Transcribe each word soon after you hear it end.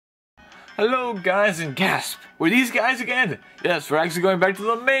Hello guys, and gasp! We're these guys again! Yes, we're actually going back to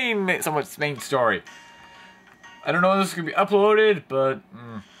the main story. I don't know if this is going to be uploaded, but...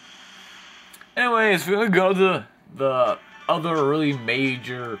 Anyways, we're going to go to the other really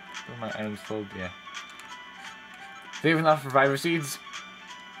major... Where are my items filled? Yeah. Do you have enough Reviver Seeds?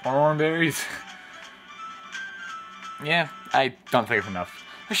 Or Oranberries? Yeah, I don't think it's enough.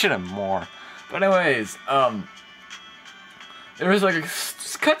 I should have more. But anyways, there was like a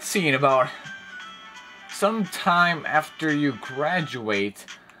cutscene about some time after you graduate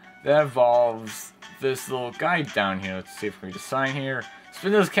that involves this little guide down here. Let's see if we can just sign here.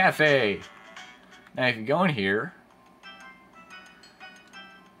 Spindle's Cafe. Now if you go in here,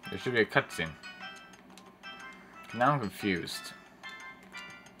 there should be a cutscene. Now I'm confused.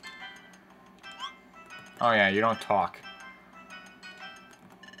 Oh yeah, you don't talk.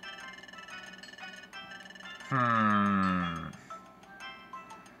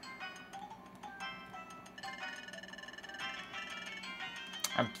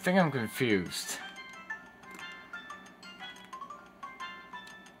 I think I'm confused.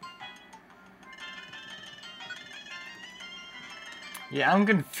 Yeah, I'm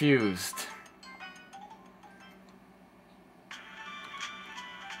confused.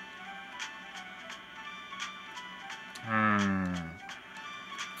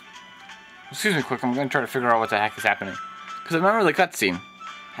 Excuse me quick, I'm gonna try to figure out what the heck is happening. Because I remember the cutscene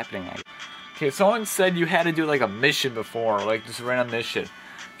happening. Okay, someone said you had to do like a mission before, like just a random mission.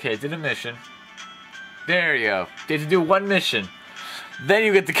 Okay, I did a mission. There you go. You have to do one mission. Then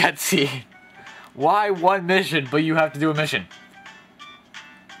you get the cutscene. Why one mission, but you have to do a mission?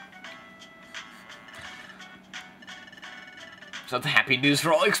 So that's happy news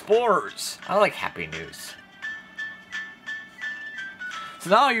for all explorers. I like happy news. So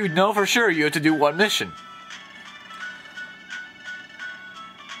now you know for sure you have to do one mission.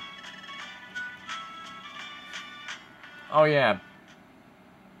 Oh yeah.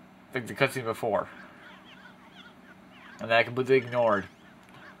 Like the cutscene before. And that I completely ignored.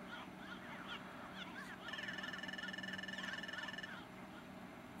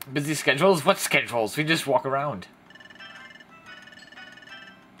 Busy schedules? What schedules? We just walk around.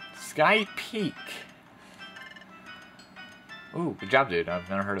 Sky Peak. Ooh, good job, dude. I've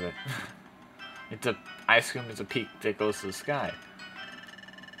never heard of it. It's a... I assume it's a peak that goes to the sky.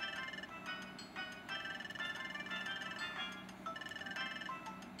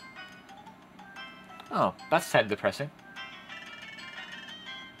 Oh, that's kind of depressing.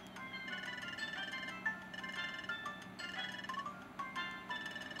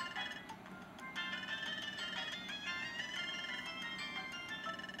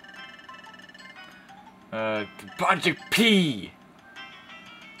 Project P!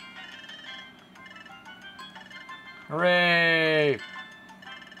 Hooray!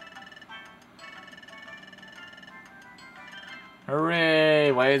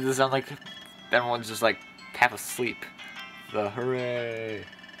 Hooray! Why does it sound like everyone's just like half asleep? The hooray!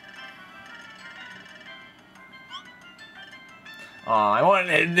 Aw, I want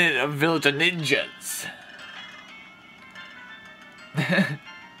a village of ninjas!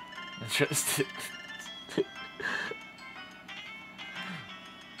 Interesting.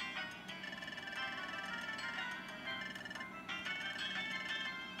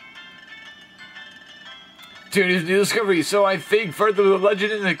 Today's new discovery, so I think further the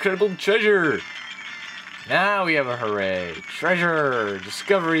legend and incredible treasure. Now we have a hooray. Treasure,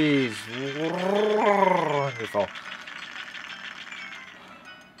 discoveries, wonderful.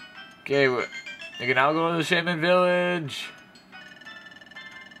 Okay, we can now go to the Shaymin Village.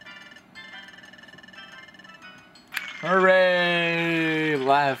 Hooray!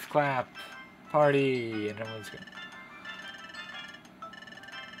 Laugh, clap, party, and everyone's good.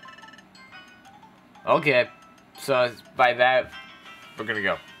 Okay. So, by that, we're gonna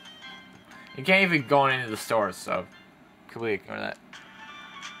go. You can't even go into the stores, so completely ignore that.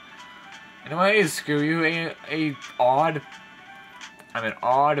 Anyways, screw you, I'm an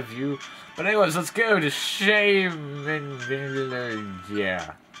odd of you. But anyways, let's go to Shaymin Village,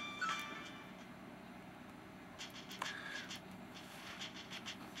 yeah.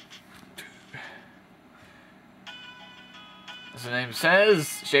 As the name says,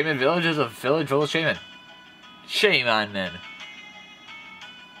 Shaymin Village is a village full of Shaymin. Shame on men.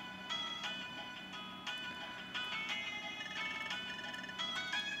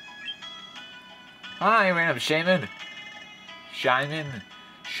 Hi, random Shaymin. Shaman.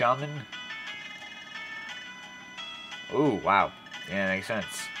 Ooh, wow. Yeah, that makes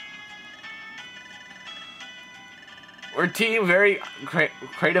sense. We're a team, very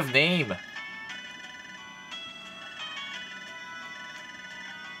creative name.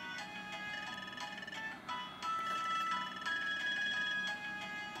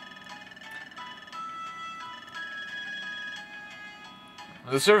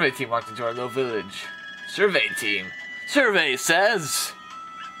 The survey team walked into our little village. Survey team. Survey says...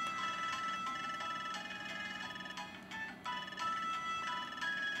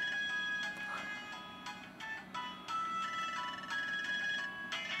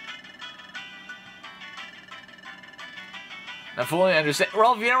 I fully understand.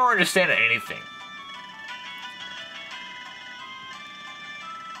 Well, if you never understand anything.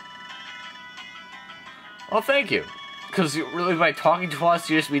 Well, thank you. Because really, by talking to us,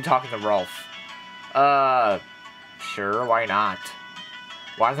 you just be talking to Rolf. Sure, why not?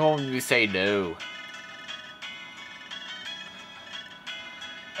 Why don't we say no?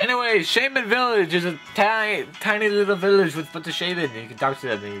 Anyways, Shaymin Village is a tiny little village with a bunch of Shaymin. You can talk to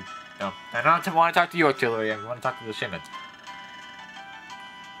them. I don't want to talk to you, artillery. I want to talk to the Shaymins.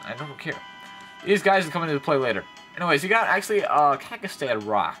 I don't care. These guys are coming into play later. Anyways, you got actually a Kakistan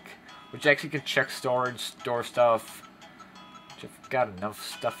rock, which actually can check storage, store stuff. Which I've got enough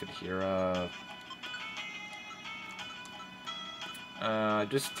stuff in here.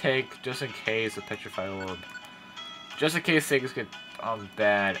 Just in case, a petrified orb. Just in case things get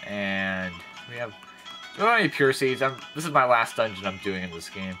bad, and we have any pure seeds. This is my last dungeon I'm doing in this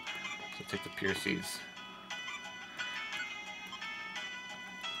game, so take the pure seeds.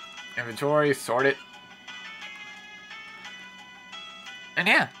 Inventory, sort it. And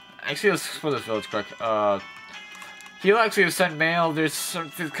yeah, actually let's explore this village quick. He'll actually have sent mail. There's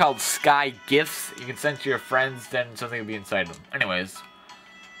something called Sky Gifts you can send to your friends, then something will be inside them. Anyways.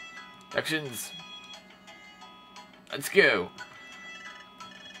 Sections. Let's go.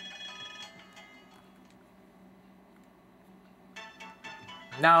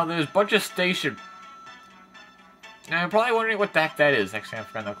 Now there's a bunch of station. Now you're probably wondering what the heck that is. Actually, I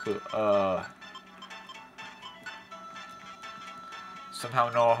forgot no clue. Somehow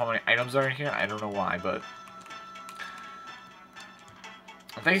know how many items are in here. I don't know why, but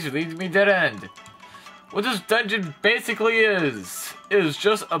thanks for leading me dead end. What this dungeon basically is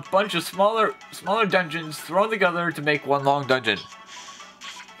just a bunch of smaller dungeons thrown together to make one long dungeon.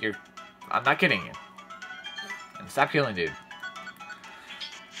 I'm not kidding you. And stop killing, dude.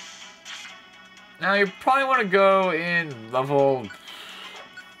 Now you probably want to go in level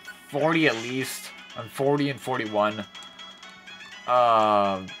 40 at least. On 40 and 41.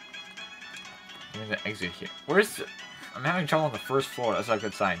 I'm gonna exit here. I'm having trouble on the first floor. That's not a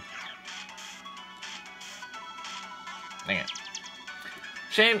good sign. Dang it.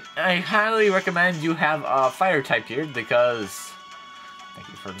 Shame, I highly recommend you have a fire type here because... Thank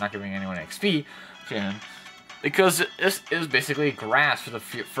you for not giving anyone XP. Shame. Because this is basically grass for the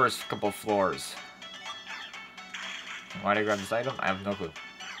first couple of floors. Why did I grab this item? I have no clue.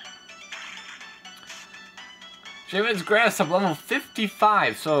 Shaymin's grass up level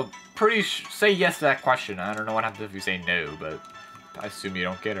 55, so say yes to that question. I don't know what happens if you say no, but I assume you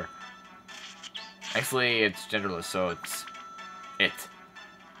don't get her. Actually, it's genderless, so it's it.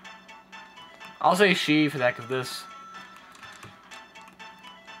 I'll say she for the heck of this.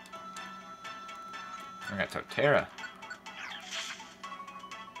 I got Torterra.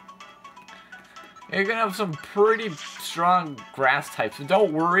 You're gonna have some pretty strong grass types. And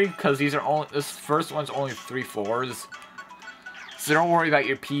don't worry, because this first one's only 3 floors. So don't worry about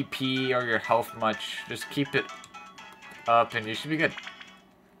your PP or your health much. Just keep it up and you should be good.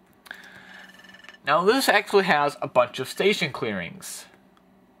 Now this actually has a bunch of station clearings.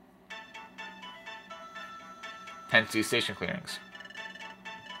 Hence these station clearings.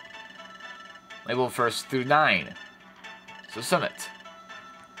 Labeled 1st through 9. So summit.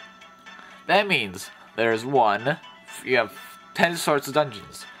 That means there's you have 10 sorts of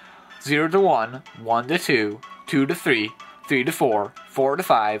dungeons. 0 to 1, 1 to 2, 2 to 3, 3 to 4, 4 to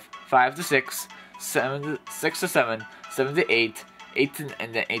 5, 5 to 6, 6 to 7, 7 to 8, 8 to,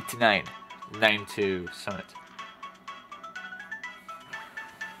 and then 8 to 9. 9 to summit.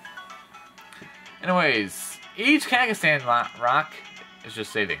 Anyways, each Kakistan rock is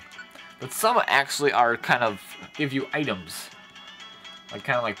just saving. But some actually are kind of give you items.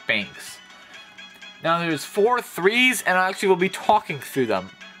 Kind of like banks. Now there's 4 3s, and I actually will be talking through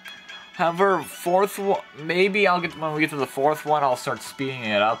them. However, maybe when we get to the 4th one, I'll start speeding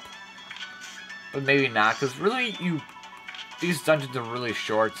it up. But maybe not, because really, these dungeons are really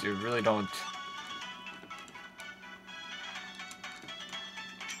short, so you really don't...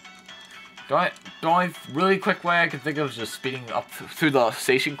 The only really quick way I can think of is just speeding up through the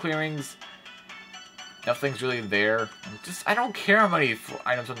station clearings. Nothing's really there. I don't care how many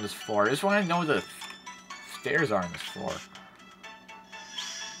items on this floor. I just want to know where the stairs are on this floor.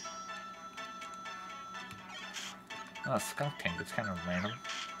 Oh, skunk tank. It's kind of random.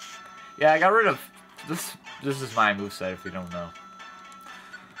 Yeah, I got rid of this. This is my moveset if you don't know.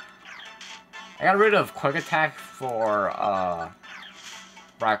 I got rid of quick attack for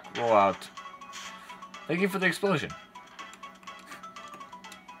rock rollout. Thank you for the explosion.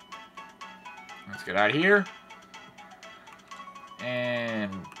 Let's get out of here.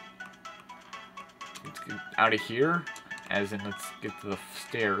 And let's get out of here. As in, let's get to the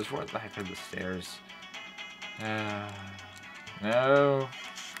stairs. Where the heck are the stairs? No.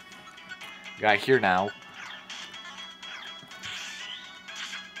 Got here now.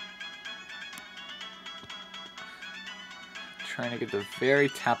 Trying to get the very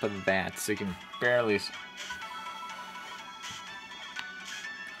top of that so you can barely.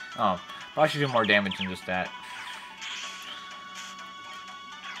 Oh, I should do more damage than just that.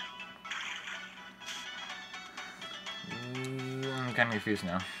 I'm kind of confused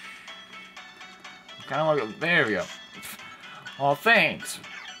now. There we go. Well, thanks.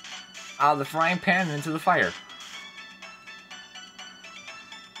 Out of the frying pan and into the fire.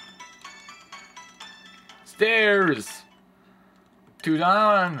 Stairs. 2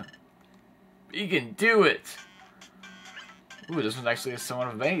 down. You can do it. Ooh, this one's actually somewhat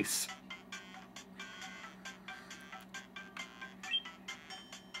of a base.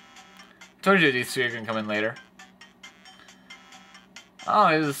 Told you these 3 are gonna come in later. Oh,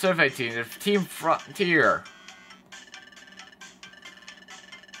 there's a certified team. There's Team Frontier.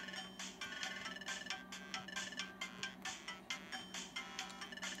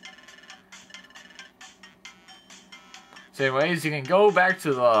 So anyways, you can go back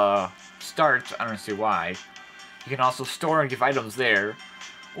to the start. I don't see why. You can also store and give items there.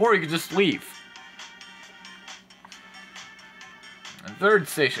 Or you can just leave. And 3rd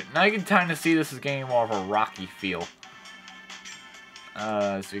station. Now you can kind of see this is getting more of a rocky feel.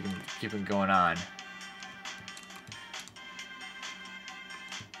 So you can keep it going on.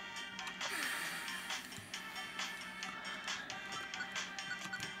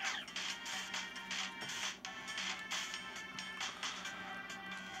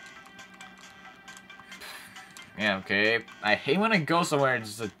 Yeah, okay. I hate when I go somewhere and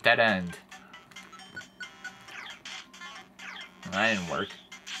it's just a dead end. Well, that didn't work.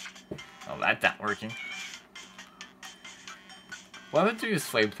 Oh, that's not working. What happened to use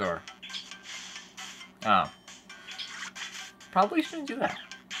flamethrower? Oh. Probably shouldn't do that.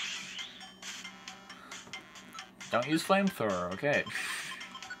 Don't use flamethrower, okay.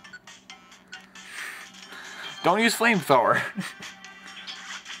 Don't use flamethrower.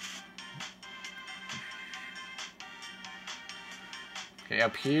 Okay,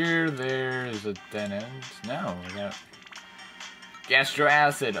 up here there's a dead end. No, we got gastro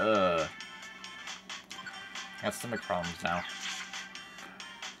acid. Got stomach problems now.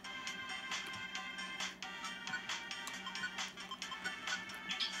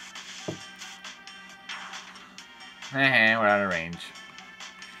 We're out of range.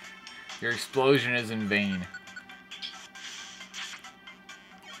 Your explosion is in vain.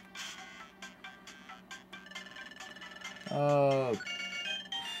 Oh.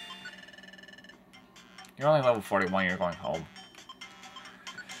 You're only level 41, you're going home.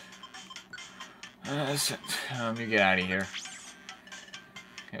 You get out of here.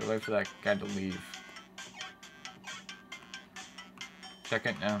 Okay, wait for that guy to leave. Check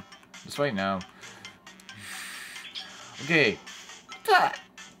it? No. Just wait, no. Okay.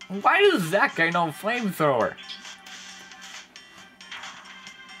 Why does that guy know flamethrower?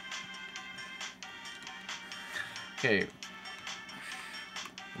 Okay.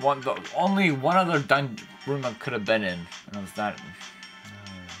 Only one other room I could have been in, and it was that.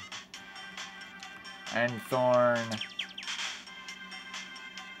 Iron Thorn.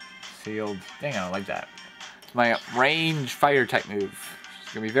 Sealed. Dang, I don't like that. It's my range fire type move.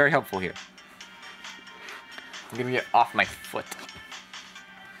 It's gonna be very helpful here. I'm gonna get off my foot.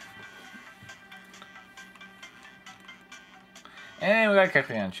 And we got a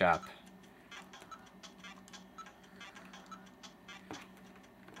Kecleon shop.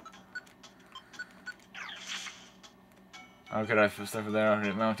 How could I stuff for there and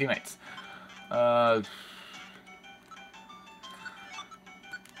hit my own teammates? Got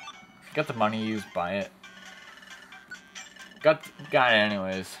the money used, buy it. Got it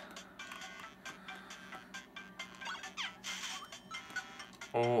anyways.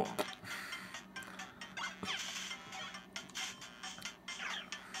 Oh.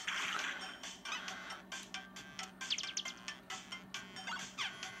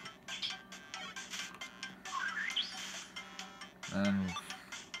 And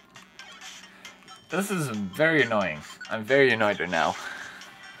this is very annoying. I'm very annoyed right now.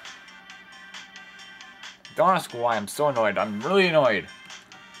 Don't ask why, I'm so annoyed. I'm really annoyed.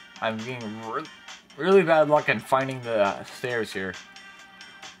 I'm getting really bad luck in finding the stairs here.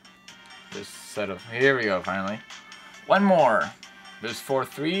 Just set of... Here we go, finally. One more. There's 4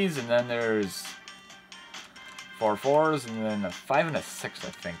 3s, and then there's 4 4s, and then a 5 and a 6, I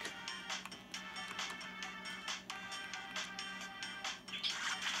think.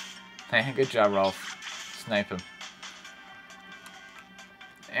 Hey, good job, Ralph. Snipe him.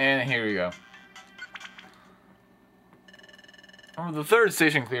 And here we go. Oh, the 3rd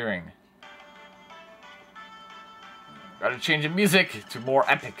station clearing. Gotta change the music to more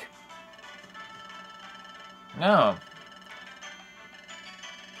epic. No.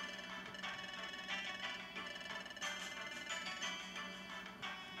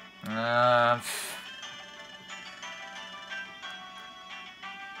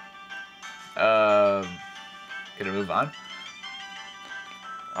 Gonna move on.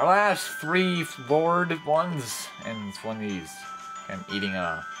 Our last 3 board ones, and it's one of these. I'm eating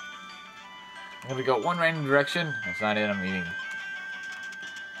I'm gonna go one random direction. That's not it, I'm eating.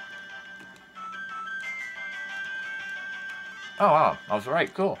 Oh wow, I was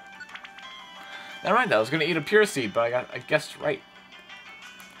right, cool. Never mind, I was gonna eat a pure seed, but I guessed right.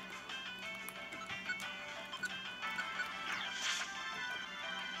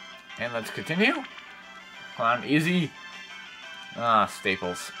 And let's continue. Come on, easy. Ah,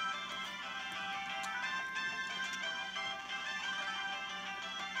 staples.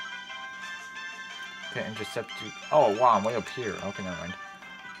 Okay, intercept you. Oh, wow, I'm way up here. Okay, never mind.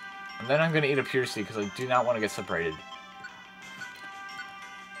 And then I'm gonna eat a pure seed because I do not want to get separated.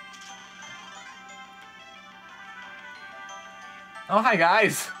 Oh, hi,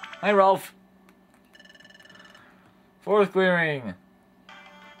 guys. Hi, Ralph. 4th clearing.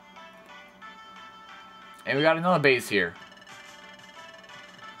 And we got another base here.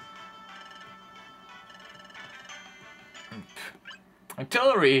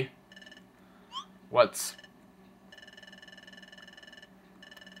 Artillery? What's...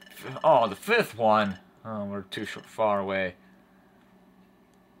 Oh, the 5th one. Oh, we're too far away.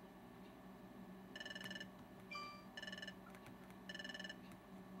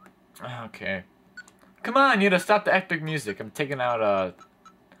 Okay. Come on, you gotta stop the epic music. I'm taking out a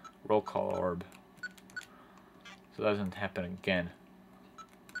roll call orb. So that doesn't happen again.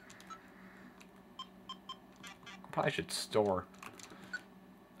 Probably should store.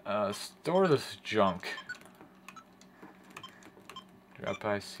 Store this junk. Drop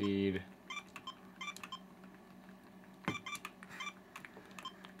by seed.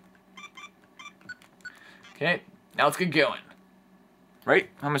 Okay, now let's get going. Right?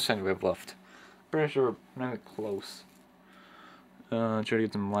 How much time do we have left? Pretty sure we're not close. Try to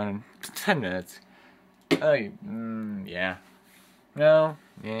get them line in 10 minutes. Yeah. No.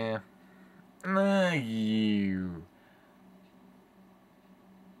 Yeah. You.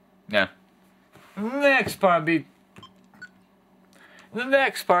 Yeah. The next part be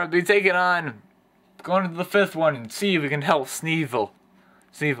taking on going to the 5th one and see if we can help Sneevil.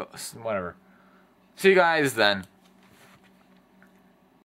 Whatever. See you guys then.